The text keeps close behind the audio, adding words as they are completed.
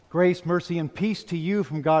Grace, mercy, and peace to you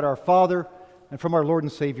from God our Father and from our Lord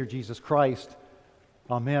and Savior Jesus Christ.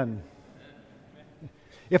 Amen.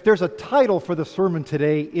 If there's a title for the sermon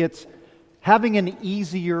today, it's Having an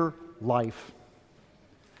Easier Life.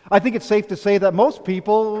 I think it's safe to say that most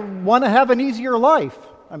people want to have an easier life.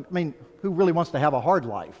 I mean, who really wants to have a hard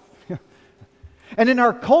life? And in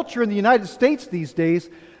our culture in the United States these days,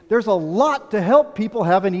 there's a lot to help people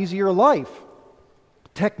have an easier life.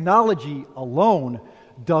 Technology alone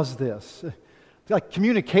does this. Like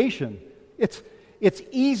communication. It's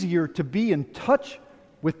easier to be in touch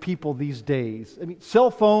with people these days. I mean,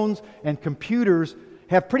 cell phones and computers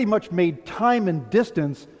have pretty much made time and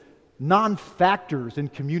distance non-factors in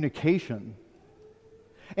communication.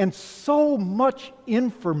 And so much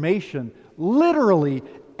information literally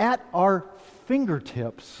at our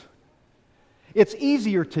fingertips. It's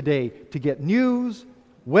easier today to get news,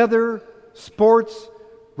 weather, sports,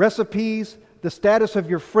 recipes, the status of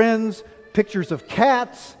your friends, pictures of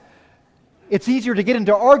cats. It's easier to get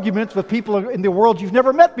into arguments with people in the world you've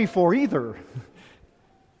never met before either.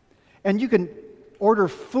 And you can order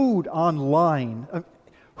food online.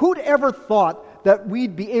 Who'd ever thought that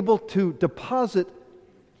we'd be able to deposit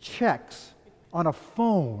checks on a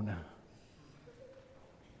phone?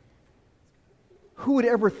 Who would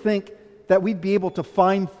ever think that we'd be able to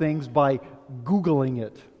find things by Googling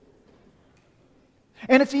it?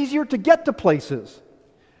 And it's easier to get to places.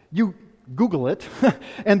 You Google it,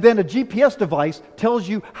 and then a GPS device tells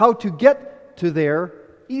you how to get to there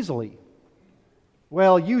easily.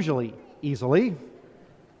 Well, usually easily.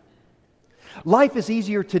 Life is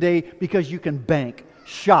easier today because you can bank,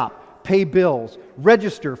 shop, pay bills,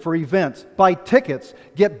 register for events, buy tickets,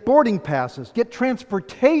 get boarding passes, get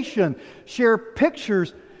transportation, share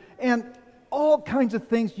pictures, and all kinds of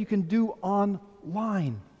things you can do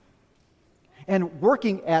online. And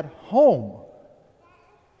working at home.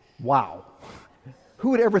 Wow. Who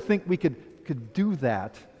would ever think we could do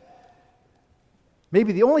that?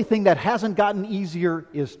 Maybe the only thing that hasn't gotten easier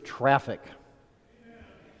is traffic.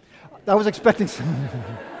 I was expecting some...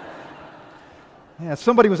 Yeah,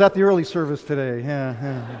 somebody was at the early service today.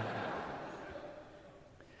 Yeah.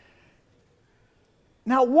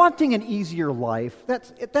 Now, wanting an easier life,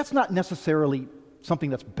 that's not necessarily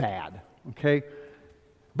something that's bad, okay?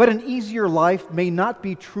 But an easier life may not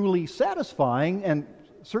be truly satisfying, and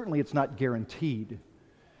certainly it's not guaranteed.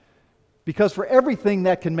 Because for everything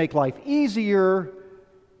that can make life easier,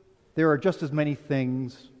 there are just as many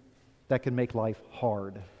things that can make life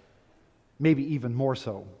hard. Maybe even more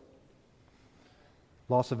so.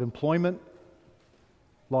 Loss of employment,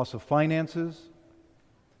 loss of finances,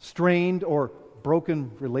 strained or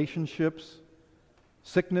broken relationships,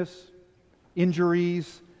 sickness,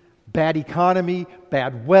 injuries, bad economy,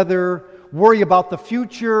 bad weather, worry about the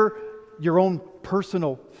future, your own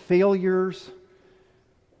personal failures.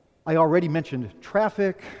 I already mentioned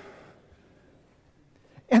traffic.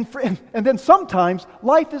 And then sometimes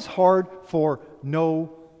life is hard for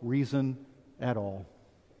no reason at all.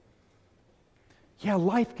 Yeah,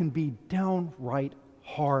 life can be downright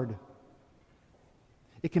hard.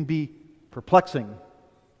 It can be perplexing,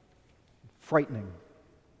 frightening.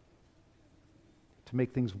 To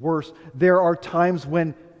make things worse, there are times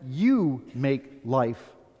when you make life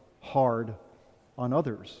hard on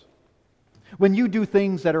others. When you do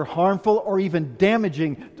things that are harmful or even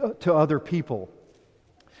damaging to other people.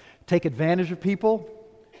 Take advantage of people,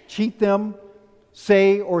 cheat them,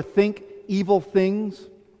 say or think evil things,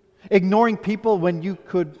 ignoring people when you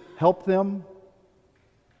could help them.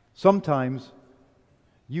 Sometimes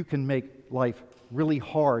you can make life really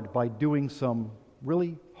hard by doing some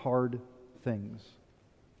really hard things.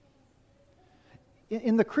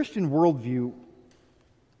 In the Christian worldview,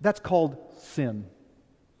 that's called sin.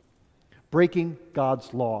 Breaking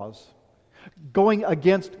God's laws. Going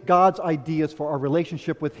against God's ideas for our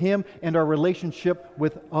relationship with Him and our relationship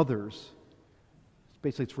with others.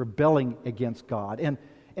 Basically, it's rebelling against God.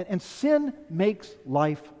 And sin makes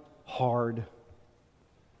life hard.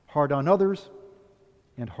 Hard on others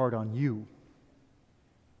and hard on you.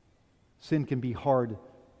 Sin can be hard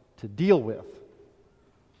to deal with.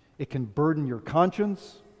 It can burden your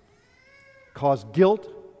conscience, cause guilt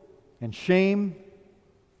and shame.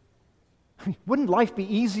 Wouldn't life be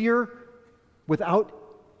easier without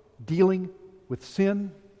dealing with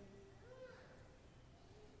sin?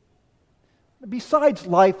 Besides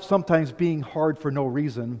life sometimes being hard for no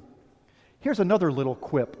reason, here's another little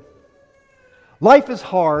quip. Life is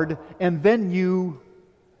hard, and then you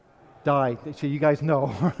die. See, you guys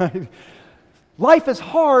know, right? Life is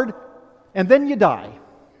hard, and then you die.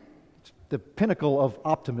 It's the pinnacle of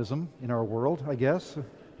optimism in our world, I guess.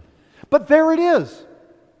 But there it is.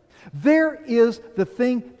 There is the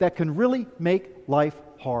thing that can really make life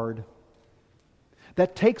hard,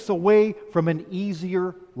 that takes away from an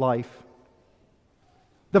easier life.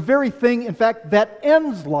 The very thing, in fact, that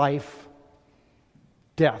ends life,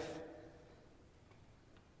 death.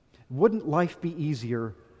 Wouldn't life be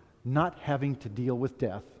easier not having to deal with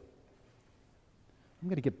death? I'm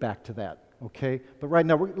going to get back to that, okay? But right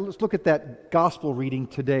now, let's look at that gospel reading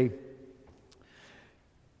today.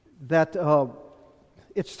 That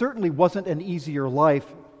it certainly wasn't an easier life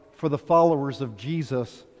for the followers of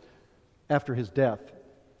Jesus after his death.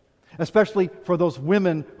 Especially for those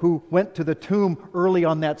women who went to the tomb early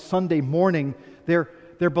on that Sunday morning. Their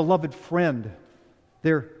beloved friend,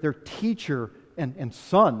 their teacher and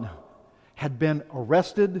son had been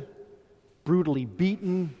arrested, brutally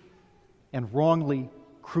beaten, and wrongly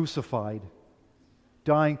crucified,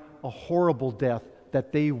 dying a horrible death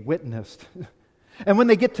that they witnessed. And when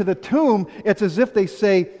they get to the tomb, it's as if they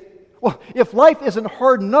say, well, if life isn't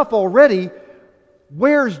hard enough already,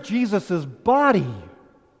 where's Jesus' body?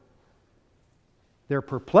 They're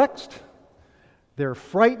perplexed. They're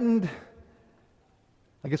frightened.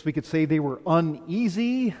 I guess we could say they were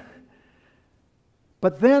uneasy.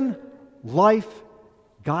 But then life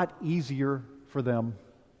got easier for them.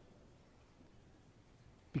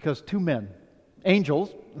 Because two men, angels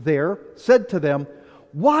there, said to them,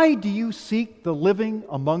 "Why do you seek the living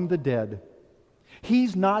among the dead?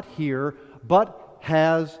 He's not here, but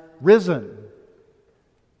has risen."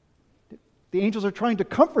 The angels are trying to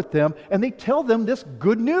comfort them, and they tell them this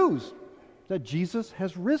good news, that Jesus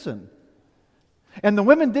has risen. And the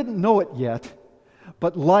women didn't know it yet,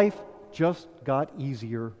 but life just got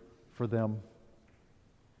easier for them.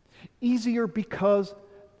 Easier because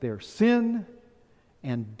their sin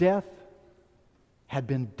and death had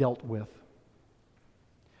been dealt with.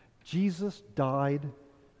 Jesus died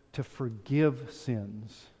to forgive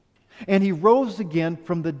sins, and he rose again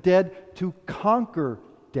from the dead to conquer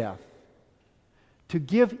death, to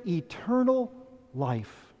give eternal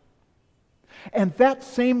life. And that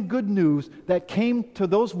same good news that came to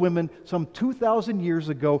those women some 2,000 years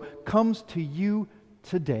ago comes to you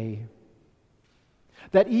today.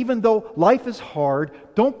 That even though life is hard,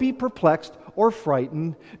 don't be perplexed or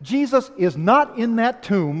frightened. Jesus is not in that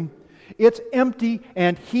tomb. It's empty,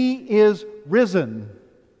 and he is risen.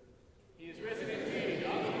 He is risen indeed.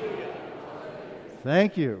 Hallelujah.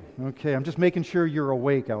 Thank you. Okay, I'm just making sure you're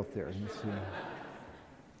awake out there. Let's see.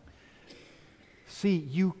 See,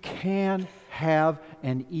 you can have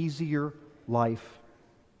an easier life.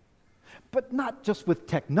 But not just with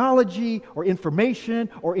technology or information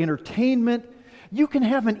or entertainment. You can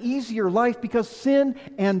have an easier life because sin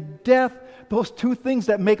and death, those two things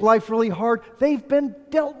that make life really hard, they've been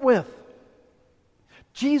dealt with.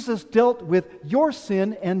 Jesus dealt with your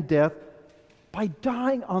sin and death by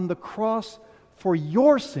dying on the cross for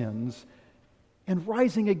your sins and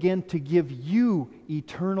rising again to give you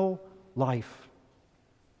eternal life.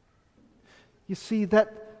 You see,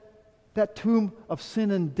 that tomb of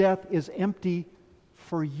sin and death is empty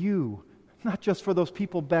for you. Not just for those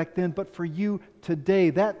people back then, but for you today.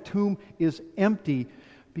 That tomb is empty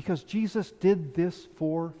because Jesus did this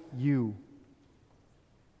for you.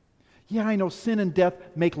 Yeah, I know sin and death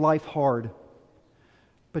make life hard.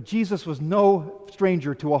 But Jesus was no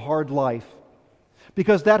stranger to a hard life.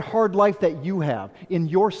 Because that hard life that you have in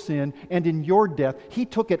your sin and in your death, he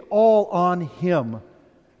took it all on him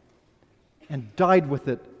and died with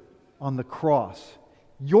it on the cross.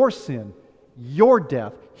 Your sin, your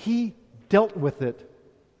death, he dealt with it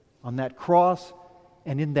on that cross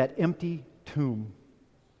and in that empty tomb.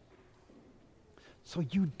 So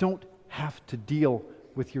you don't have to deal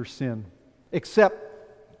with your sin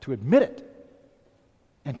except to admit it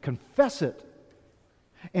and confess it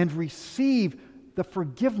and receive the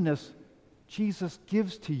forgiveness Jesus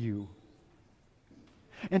gives to you,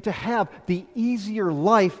 and to have the easier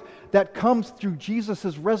life that comes through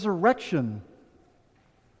Jesus' resurrection.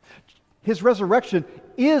 His resurrection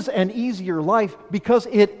is an easier life because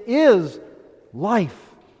it is life,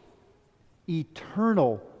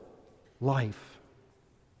 eternal life.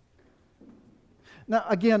 Now,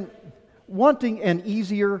 again, wanting an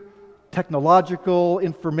easier technological,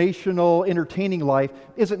 informational, entertaining life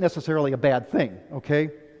isn't necessarily a bad thing,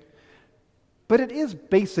 okay? But it is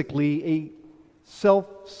basically a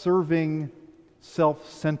self-serving,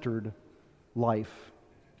 self-centered life.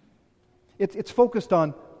 It's focused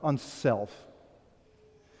on self.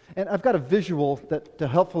 And I've got a visual that to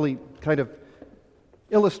helpfully kind of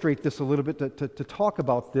illustrate this a little bit, to talk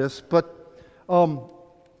about this. But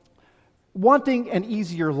wanting an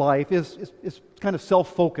easier life is kind of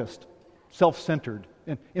self-focused, self-centered.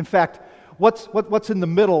 And in fact, What's in the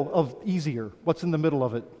middle of easier? What's in the middle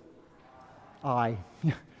of it? I.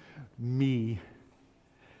 Me.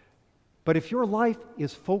 But if your life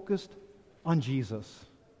is focused on Jesus,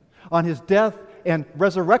 on His death and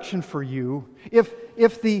resurrection for you,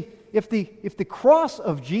 if the cross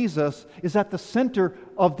of Jesus is at the center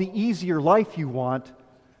of the easier life you want,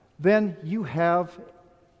 then you have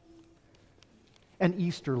an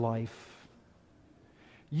Easter life.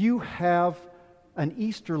 You have an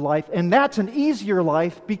Easter life, and that's an easier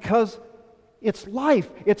life because it's life.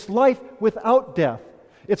 It's life without death.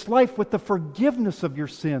 It's life with the forgiveness of your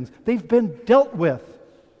sins. They've been dealt with,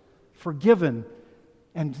 forgiven,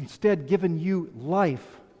 and instead given you life.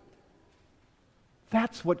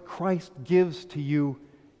 That's what Christ gives to you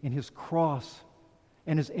in His cross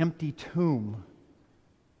and His empty tomb.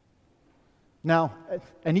 Now,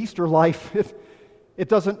 an Easter life, it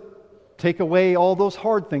doesn't take away all those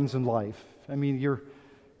hard things in life. I mean, your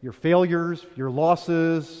failures, your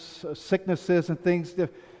losses, sicknesses and things, we're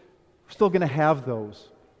still going to have those.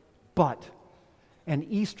 But an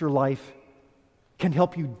Easter life can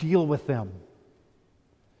help you deal with them.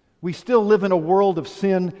 We still live in a world of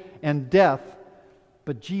sin and death,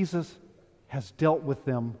 but Jesus has dealt with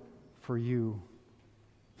them for you.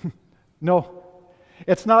 No,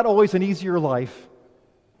 it's not always an easier life,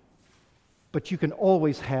 but you can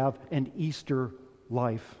always have an Easter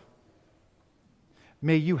life.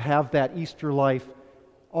 May you have that Easter life,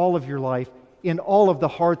 all of your life, in all of the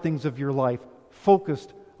hard things of your life,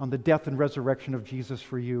 focused on the death and resurrection of Jesus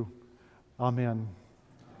for you. Amen.